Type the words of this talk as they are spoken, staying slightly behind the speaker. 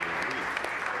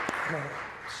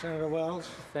Senator Wells.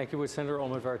 Thank you. Would Senator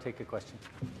Almodovar take a question?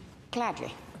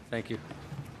 Gladly. Thank you.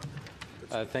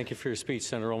 Thank you for your speech,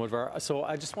 Senator Almodovar. So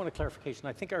I just want a clarification.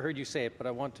 I think I heard you say it, but I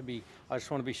just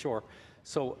want to be sure.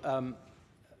 So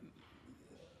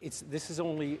this is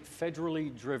only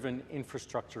federally driven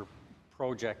infrastructure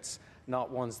projects, not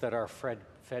ones that are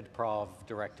FedProv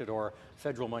directed or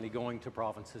federal money going to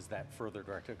provinces that further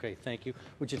directed. Okay, thank you.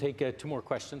 Would you take 2 more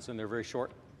questions, and they're very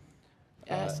short?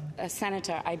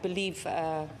 Senator, I believe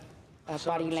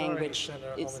body language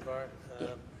is...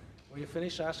 Will you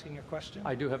finish asking your question?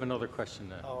 I do have another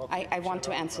question. Okay. I want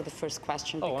to answer the first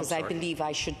question because I believe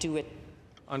I should do it.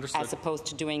 Understood. As opposed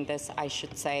to doing this, I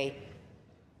should say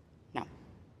no.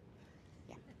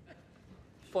 Yeah.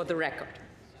 For the record.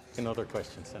 Another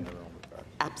question, Senator Almodovar.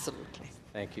 Absolutely.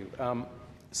 Thank you.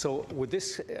 So would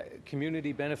this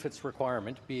community benefits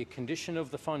requirement be a condition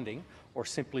of the funding or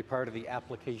simply part of the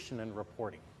application and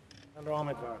reporting? Senator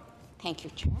Almodovar. Thank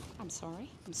you, Chair. I'm sorry.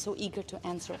 I'm so eager to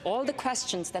answer all the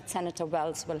questions that Senator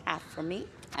Wells will have for me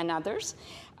and others.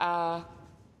 Now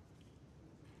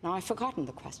I've forgotten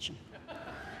the question.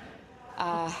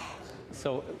 All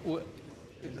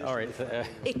right.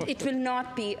 It will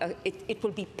not be. It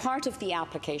will be part of the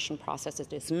application process.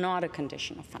 It is not a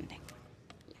condition of funding.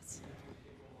 Yes.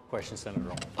 Question, Senator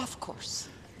Roman. Of course.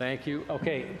 Thank you.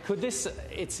 Okay. Could this?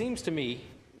 It seems to me.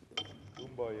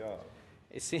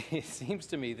 It seems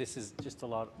to me this is just a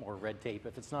lot more red tape.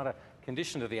 If it's not a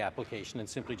condition of the application and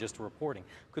simply just a reporting,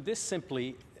 could this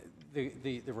simply,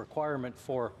 the requirement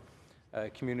for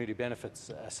community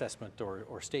benefits assessment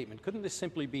or statement, couldn't this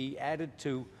simply be added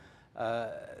to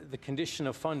the condition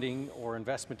of funding or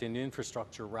investment in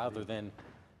infrastructure rather than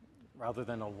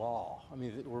a law? I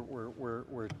mean,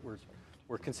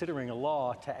 we're considering a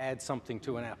law to add something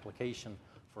to an application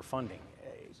for funding.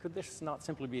 Could this not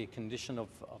simply be a condition of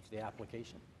the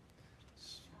application?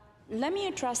 Let me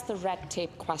address the red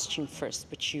tape question first,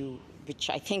 which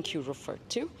I think you referred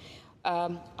to.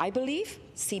 I believe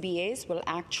CBAs will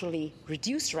actually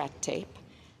reduce red tape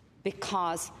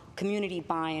because community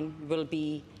buy-in will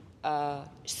be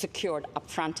secured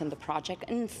upfront in the project.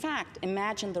 And in fact,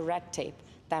 imagine the red tape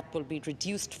that will be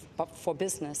reduced for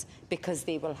business because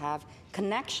they will have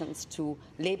connections to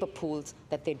labor pools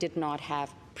that they did not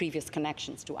have previous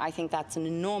connections to. I think that's an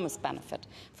enormous benefit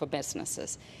for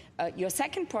businesses. Your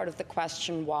second part of the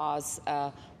question was,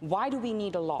 why do we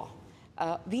need a law?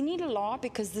 We need a law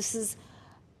because this is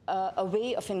a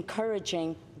way of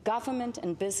encouraging government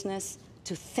and business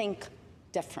to think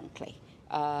differently,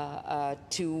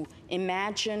 to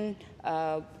imagine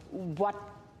what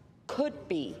could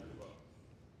be,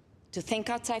 to think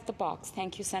outside the box.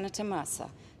 Thank you, Senator Mercer.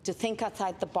 To think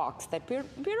outside the box, that we're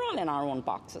all in our own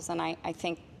boxes, and I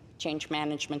think change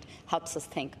management helps us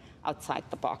think outside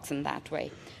the box in that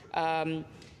way. I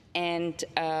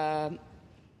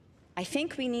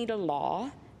think we need a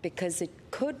law because it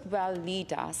could well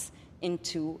lead us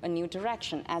into a new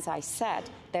direction. As I said,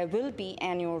 there will be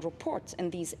annual reports,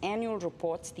 and these annual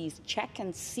reports, these check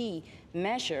and see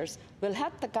measures, will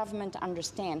help the government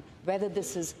understand whether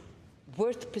this is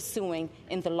worth pursuing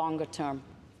in the longer term.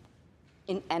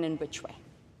 And in which way?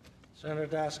 Senator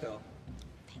Daskal.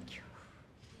 Thank you.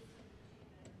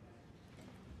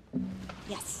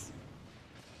 Yes.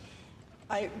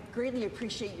 I greatly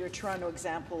appreciate your Toronto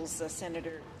examples,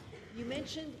 Senator. You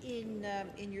mentioned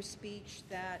in your speech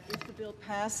that if the bill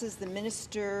passes, the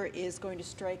minister is going to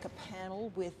strike a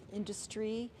panel with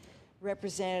industry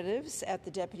representatives at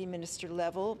the deputy minister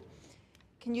level.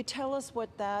 Can you tell us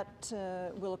what that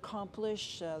will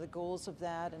accomplish, the goals of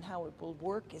that, and how it will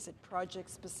work? Is it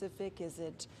project-specific? Is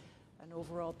it an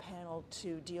overall panel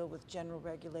to deal with general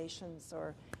regulations,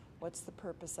 or what's the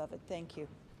purpose of it? Thank you.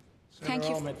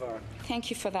 Thank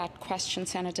you for that question,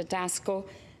 Senator Daskal.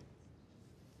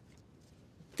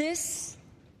 This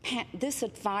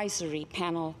advisory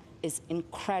panel is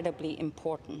incredibly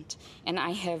important, and I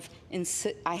have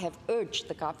urged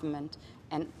the government,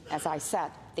 and as I said,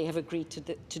 they have agreed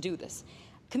to do this.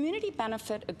 Community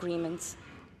benefit agreements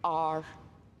are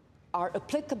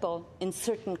applicable in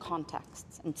certain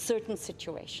contexts, in certain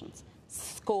situations: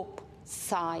 scope,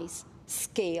 size,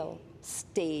 scale,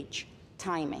 stage,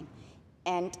 timing.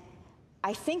 And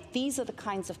I think these are the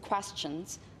kinds of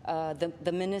questions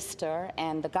the minister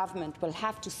and the government will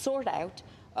have to sort out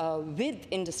with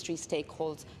industry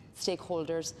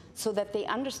stakeholders so that they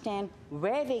understand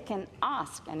where they can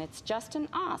ask, and it's just an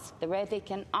ask, where they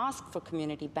can ask for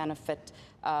community benefit,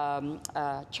 not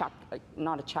a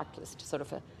checklist, sort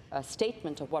of a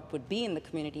statement of what would be in the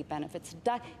community benefits.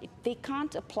 They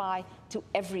can't apply to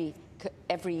every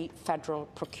federal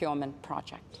procurement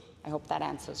project. I hope that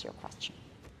answers your question.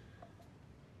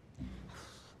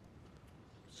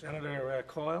 Senator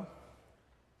Coyle.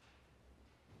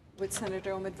 Would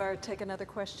Senator Omidvar take another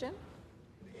question?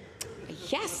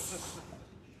 Yes.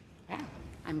 Yeah,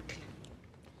 I'm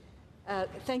clear.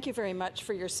 Thank you very much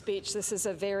for your speech. This is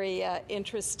a very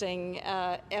interesting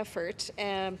effort,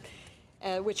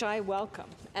 which I welcome.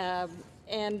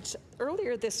 And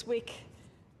earlier this week,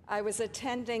 I was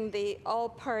attending the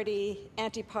All-Party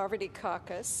Anti-Poverty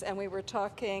Caucus, and we were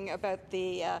talking about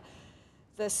the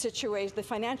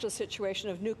financial situation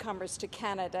of newcomers to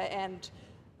Canada, and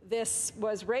this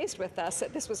was raised with us,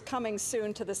 that this was coming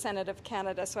soon to the Senate of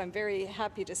Canada, so I'm very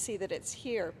happy to see that it's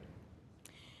here.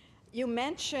 You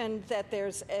mentioned that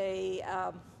there's a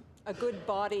good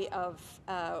body of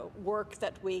work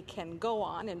that we can go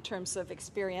on in terms of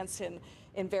experience in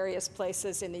various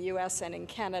places in the U.S. and in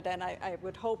Canada, and I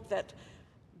would hope that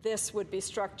this would be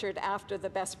structured after the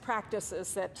best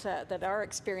practices that are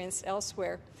experienced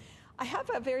elsewhere. I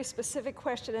have a very specific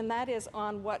question, and that is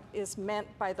on what is meant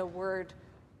by the word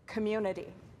community.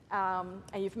 And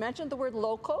you've mentioned the word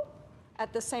local.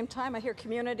 At the same time, I hear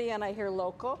community and I hear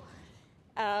local.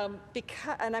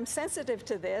 And I'm sensitive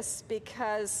to this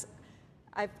because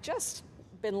I've just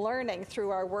been learning through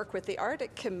our work with the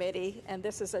Arctic Committee, and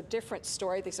this is a different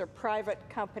story. These are private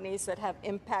companies that have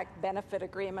impact benefit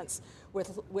agreements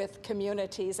with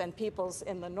communities and peoples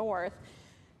in the north,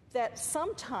 that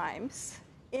sometimes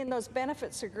in those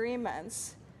benefits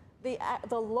agreements, the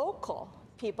local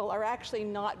people are actually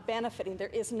not benefiting. There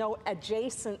is no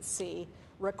adjacency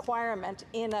requirement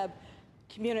in a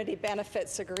community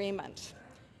benefits agreement.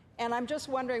 And I'm just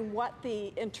wondering what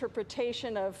the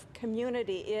interpretation of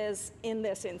community is in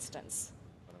this instance.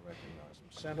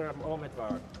 Senator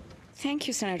Omidvar. Thank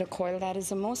you, Senator Coyle. That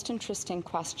is a most interesting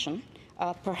question.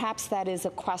 Perhaps that is a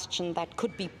question that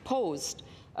could be posed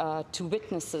to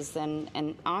witnesses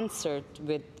and answered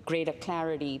with greater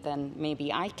clarity than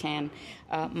maybe I can.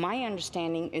 My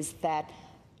understanding is that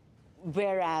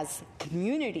whereas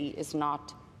community is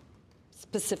not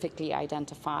specifically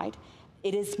identified,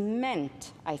 it is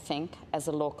meant, I think, as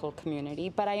a local community,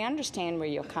 but I understand where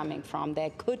you're coming from.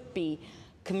 There could be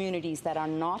communities that are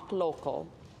not local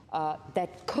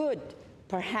that could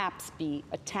perhaps be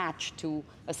attached to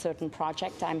a certain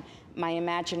project. My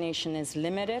imagination is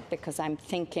limited because I'm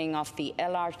thinking of the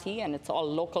LRT and it's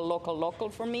all local, local, local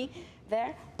for me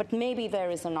there, but maybe there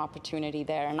is an opportunity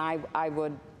there, and I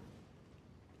would,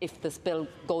 if this bill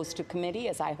goes to committee,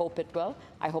 as I hope it will,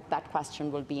 I hope that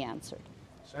question will be answered.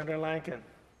 Senator Lankin.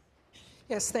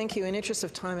 Yes, thank you. In interest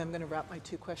of time, I'm going to wrap my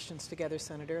two questions together,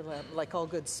 Senator. Like all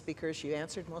good speakers, you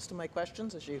answered most of my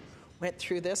questions as you went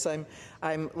through this.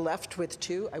 I'm left with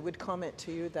two. I would comment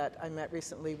to you that I met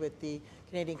recently with the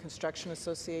Canadian Construction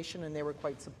Association, and they were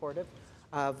quite supportive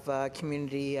of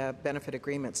community benefit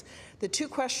agreements. The two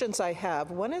questions I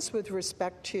have, one is with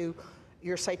respect to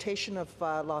your citation of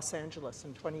Los Angeles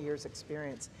and 20 years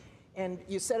experience. And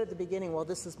you said at the beginning, well,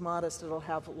 this is modest, it'll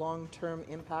have long-term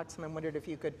impacts, and I wondered if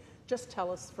you could just tell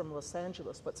us from Los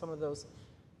Angeles what some of those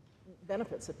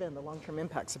benefits have been, the long-term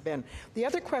impacts have been. The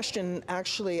other question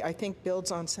actually, I think,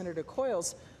 builds on Senator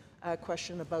Coyle's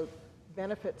question about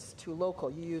benefits to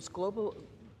local. You use globalization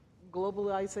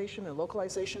and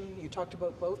localization. You talked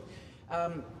about both.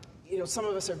 Some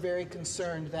of us are very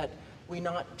concerned that we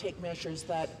not take measures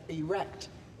that erect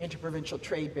interprovincial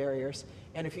trade barriers.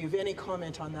 And if you have any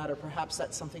comment on that, or perhaps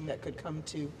that's something that could come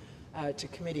to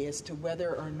committee as to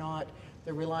whether or not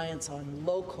the reliance on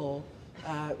local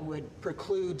would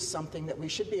preclude something that we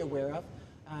should be aware of.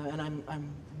 And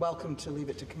I'm welcome to leave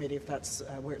it to committee if that's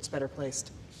where it's better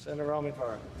placed. Senator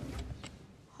Omidvar.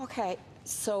 Okay,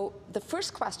 so the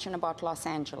first question about Los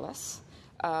Angeles,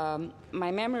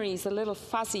 my memory is a little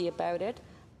fuzzy about it,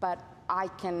 but I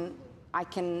can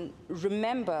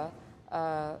remember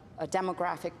a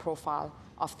demographic profile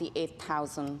of the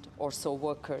 8,000 or so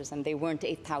workers, and they weren't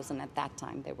 8,000 at that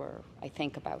time. They were, I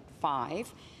think, about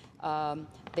 5.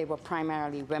 They were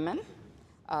primarily women.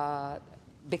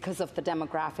 Because of the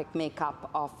demographic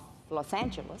makeup of Los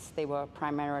Angeles, they were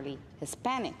primarily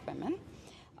Hispanic women.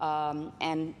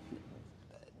 And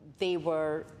they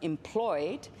were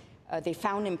employed, they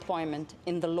found employment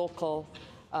in the local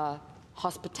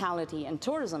hospitality and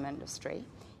tourism industry.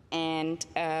 And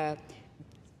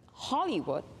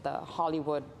Hollywood, the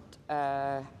Hollywood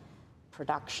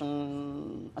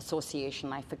Production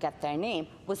Association, I forget their name,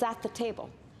 was at the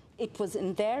table. It was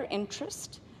in their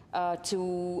interest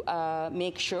to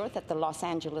make sure that the Los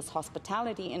Angeles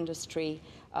hospitality industry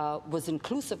was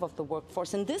inclusive of the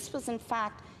workforce. And this was, in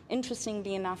fact,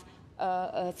 interestingly enough,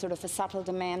 sort of a subtle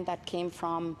demand that came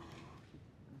from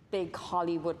big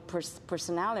Hollywood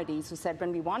personalities who said,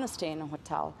 when we want to stay in a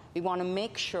hotel, we want to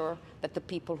make sure that the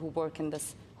people who work in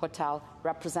this hotel,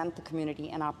 represent the community,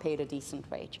 and are paid a decent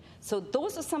wage. So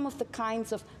those are some of the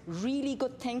kinds of really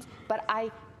good things, but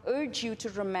I urge you to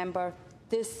remember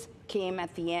this came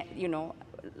at the end,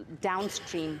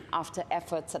 downstream after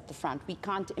efforts at the front. We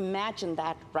can't imagine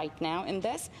that right now in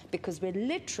this because we're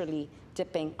literally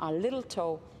dipping our little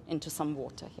toe into some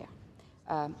water here.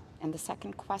 And the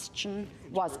second question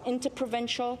was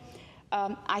interprovincial.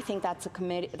 I think that's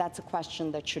a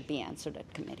question that should be answered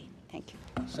at committee. Thank you.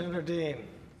 Senator Dean.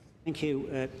 Thank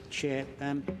you, Chair.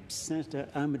 Senator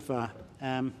Omidyar,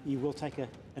 you will take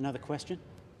another question?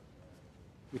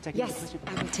 Yes,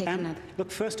 I will take another. Look,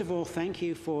 first of all, thank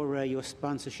you for your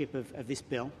sponsorship of this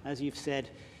bill. As you've said,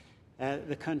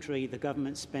 the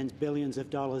government spends billions of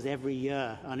dollars every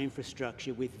year on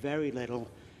infrastructure with very little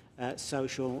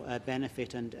social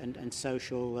benefit and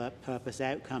social purpose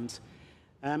outcomes.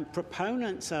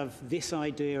 Proponents of this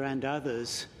idea and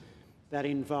others that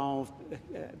involve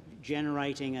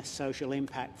generating a social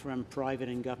impact from private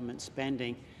and government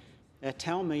spending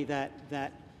tell me that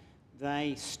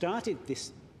they started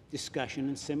this discussion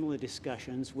and similar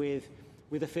discussions with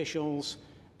officials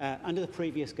under the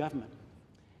previous government.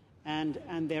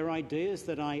 And their ideas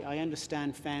that I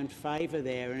understand found favour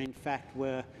there and in fact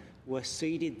were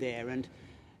seeded there.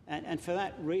 And for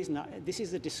that reason, this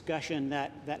is a discussion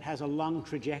that has a long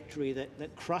trajectory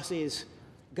that crosses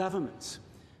governments.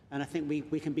 And I think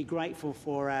we can be grateful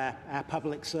for our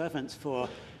public servants for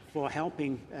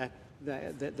helping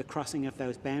the crossing of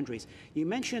those boundaries. You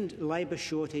mentioned labour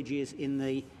shortages in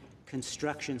the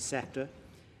construction sector.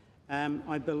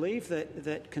 I believe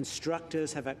that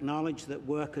constructors have acknowledged that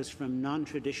workers from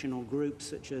non-traditional groups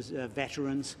such as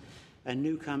veterans,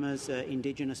 newcomers,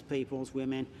 Indigenous peoples,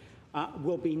 women,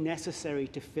 will be necessary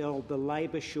to fill the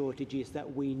labour shortages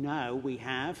that we know we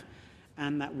have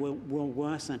and that will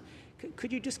worsen.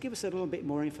 Could you just give us a little bit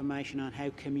more information on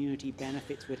how community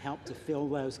benefits would help to fill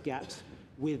those gaps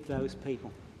with those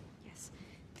people? Yes.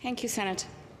 Thank you, Senator.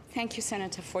 Thank you,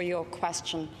 Senator, for your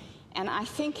question. And I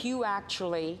think you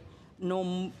actually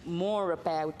know more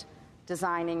about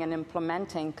designing and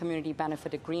implementing community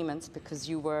benefit agreements because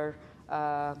you were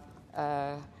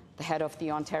the head of the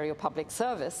Ontario Public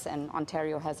Service, and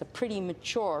Ontario has a pretty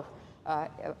mature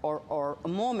or a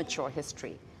more mature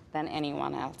history than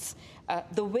anyone else.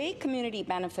 The way community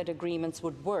benefit agreements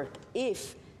would work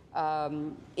if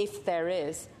there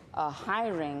is a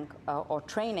hiring or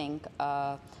training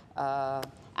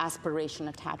aspiration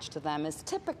attached to them is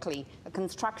typically a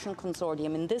construction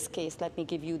consortium. In this case, let me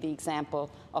give you the example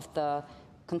of the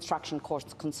construction course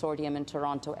consortium in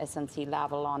Toronto, SNC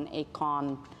Lavalin,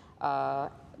 Aecon,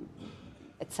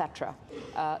 etc.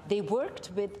 They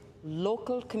worked with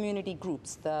local community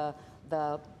groups, the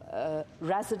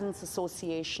Residents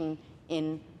Association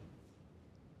in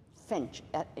Finch,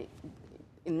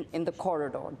 in the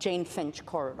corridor, Jane Finch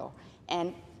corridor.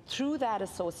 And through that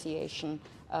association,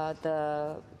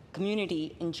 the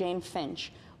community in Jane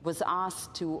Finch was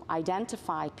asked to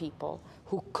identify people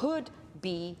who could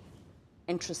be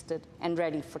interested and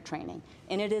ready for training.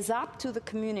 And it is up to the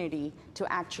community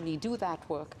to actually do that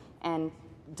work and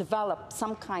develop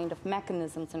some kind of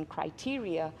mechanisms and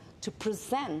criteria to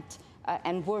present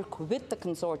and work with the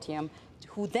consortium,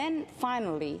 who then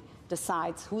finally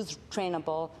decides who's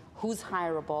trainable, who's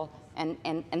hireable,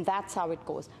 and that's how it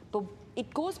goes. But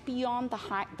it goes beyond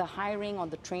the hiring or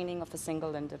the training of a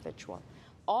single individual.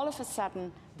 All of a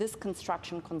sudden, this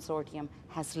construction consortium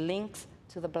has links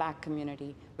to the Black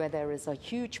community where there is a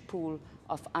huge pool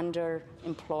of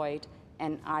underemployed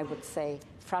and I would say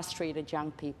frustrated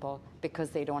young people because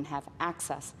they don't have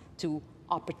access to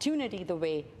opportunity the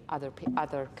way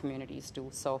other communities do.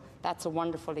 So that's a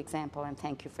wonderful example, and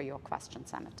thank you for your question,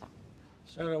 Senator.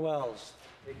 Senator Wells.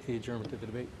 The adjournment of the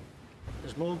debate. It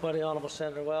is moved by the Honourable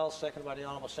Senator Wells, seconded by the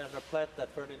Honourable Senator Plett, that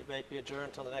further debate be adjourned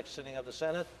until the next sitting of the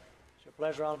Senate. It's your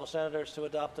pleasure, Honourable Senators, to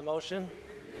adopt the motion.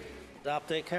 Adopt a